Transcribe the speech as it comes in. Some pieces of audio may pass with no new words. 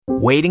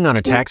Waiting on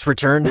a tax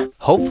return?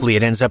 Hopefully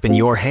it ends up in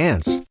your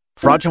hands.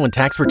 Fraudulent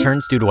tax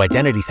returns due to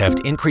identity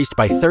theft increased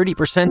by 30%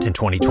 in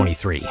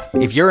 2023.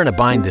 If you're in a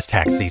bind this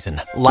tax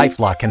season,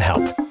 LifeLock can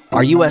help.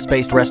 Our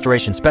U.S.-based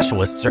restoration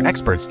specialists are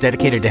experts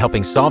dedicated to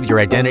helping solve your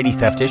identity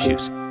theft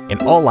issues.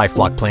 And all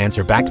LifeLock plans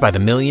are backed by the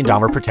 $1 Million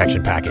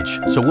Protection Package.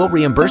 So we'll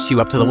reimburse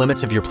you up to the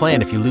limits of your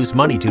plan if you lose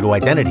money due to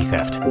identity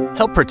theft.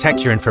 Help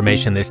protect your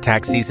information this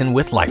tax season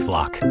with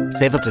LifeLock.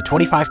 Save up to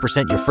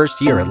 25% your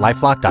first year at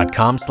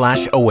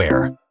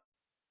LifeLock.com/aware.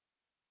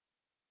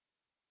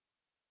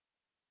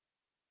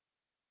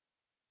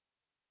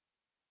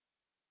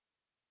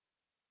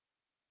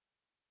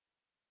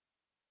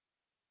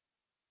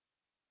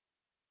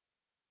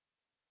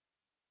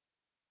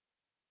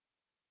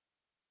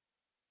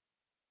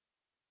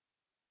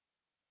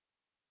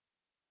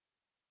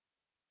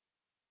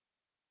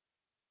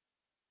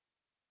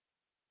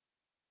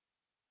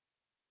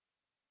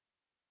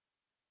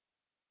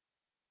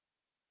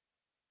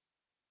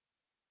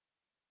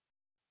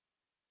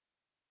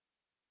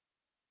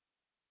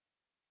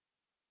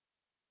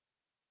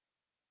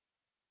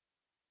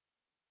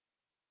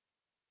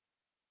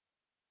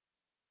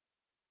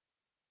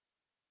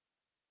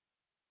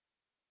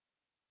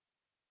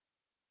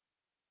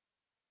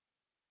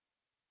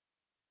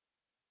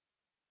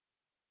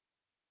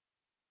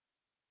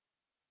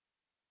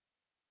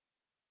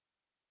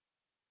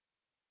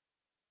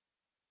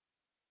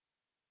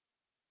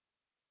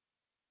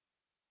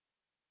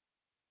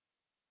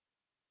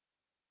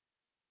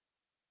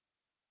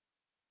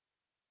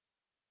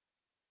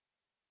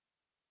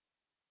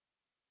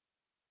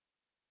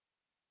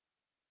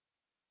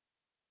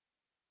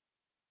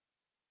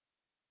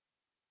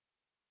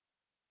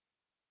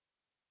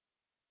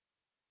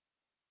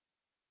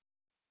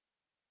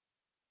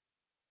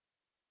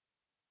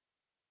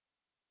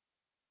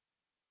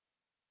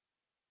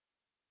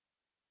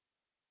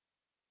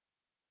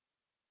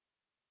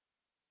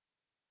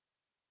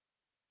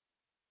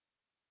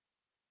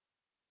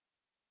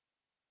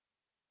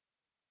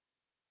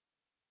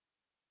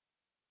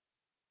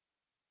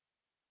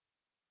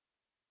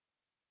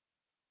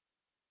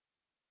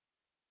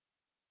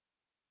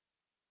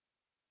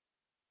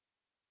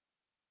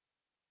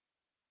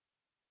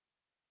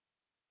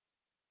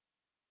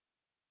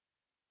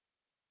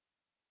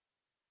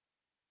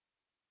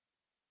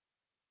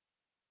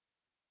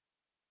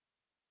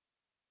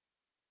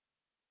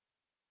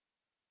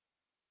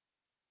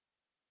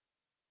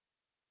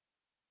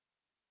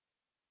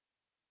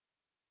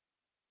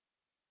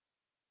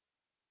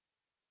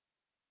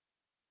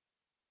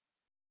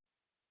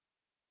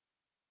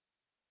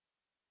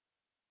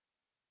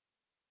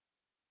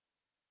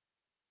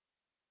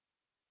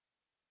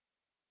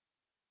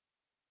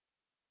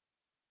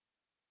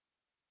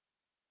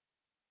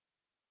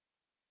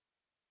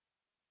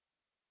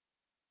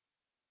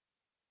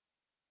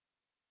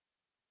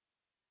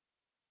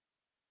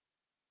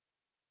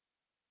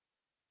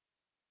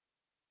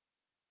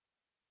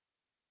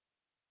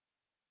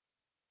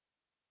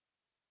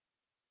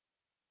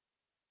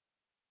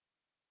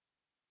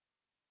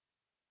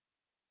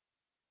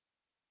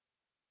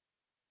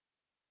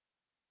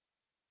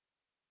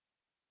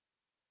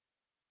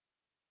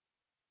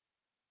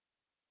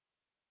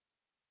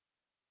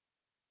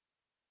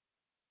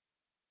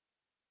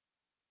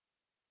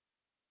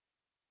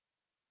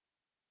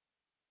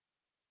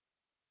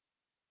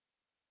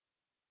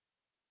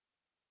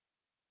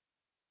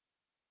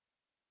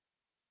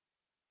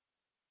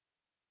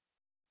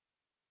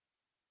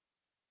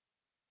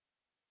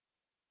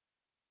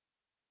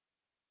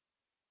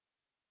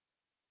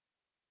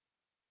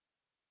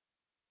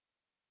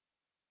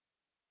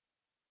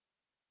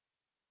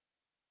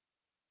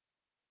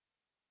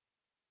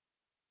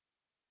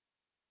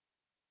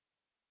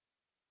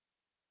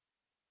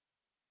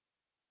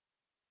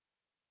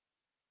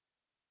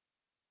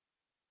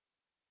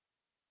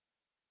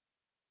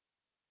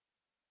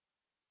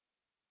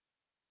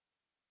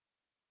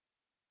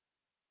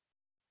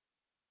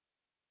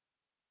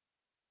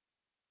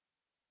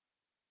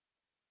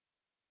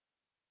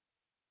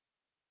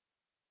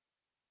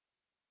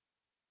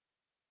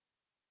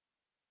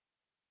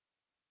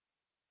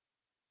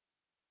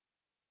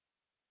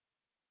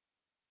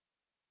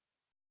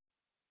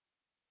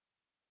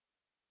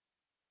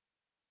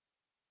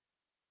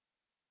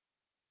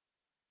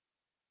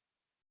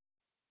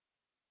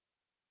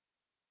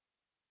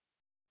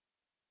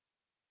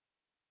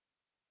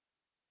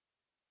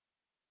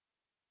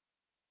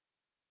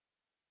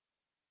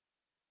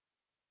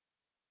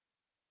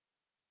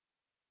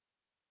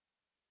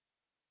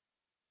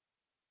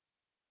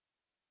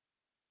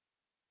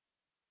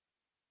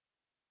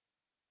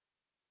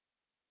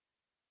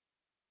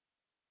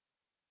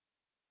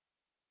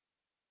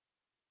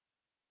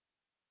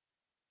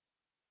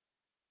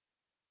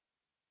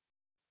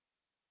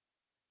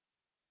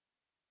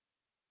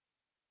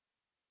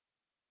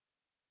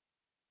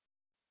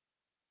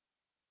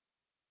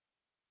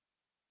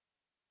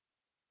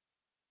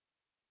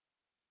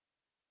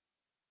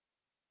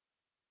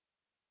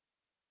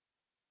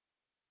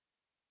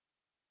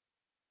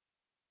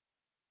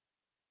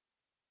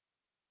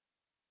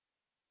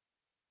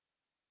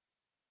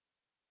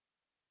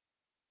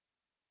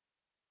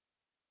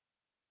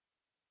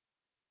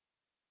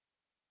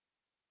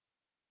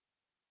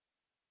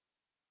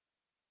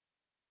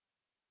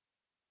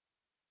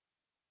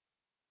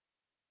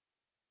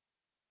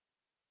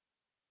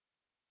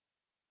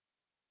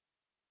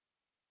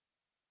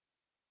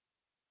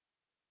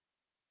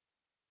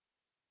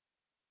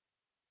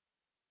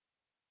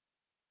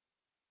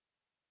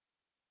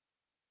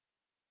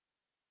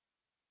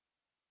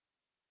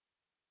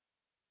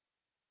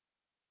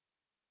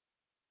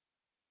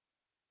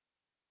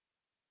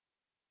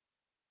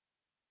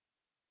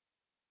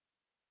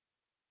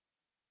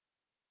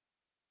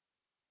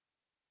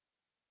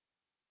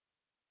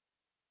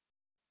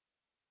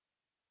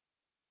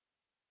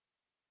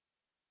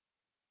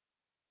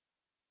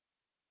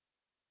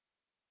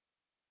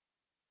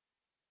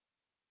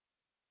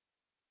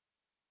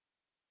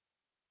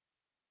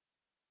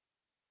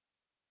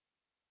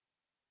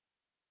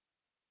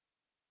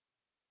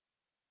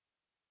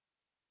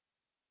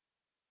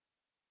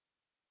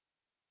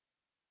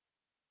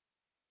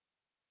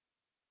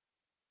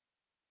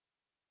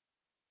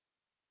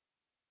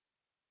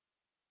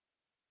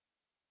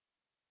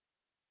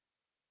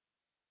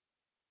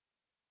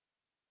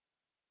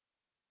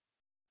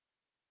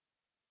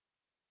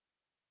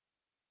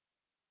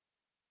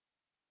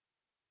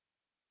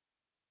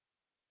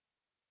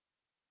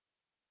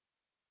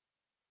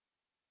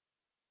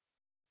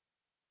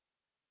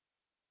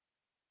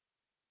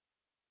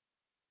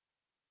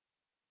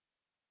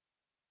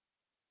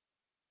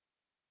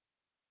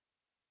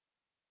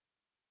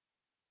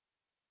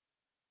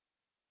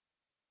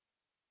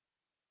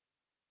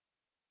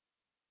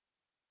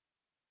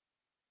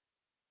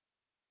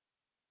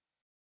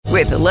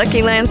 With the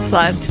Lucky Land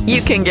Slots,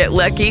 you can get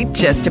lucky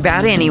just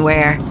about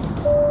anywhere.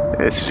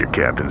 This is your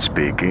captain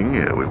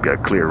speaking. We've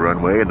got clear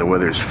runway and the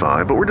weather's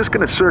fine, but we're just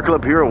going to circle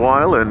up here a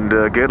while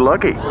and get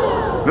lucky.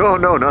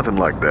 No, nothing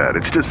like that.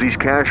 It's just these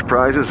cash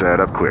prizes add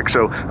up quick.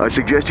 So I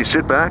suggest you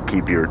sit back,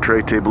 keep your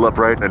tray table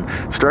upright, and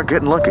start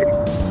getting lucky.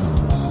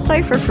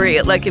 Play for free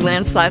at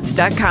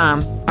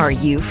LuckyLandSlots.com. Are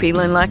you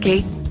feeling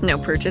lucky? No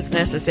purchase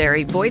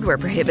necessary. Void where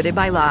prohibited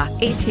by law.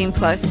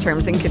 18+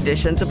 terms and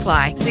conditions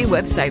apply. See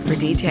website for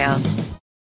details.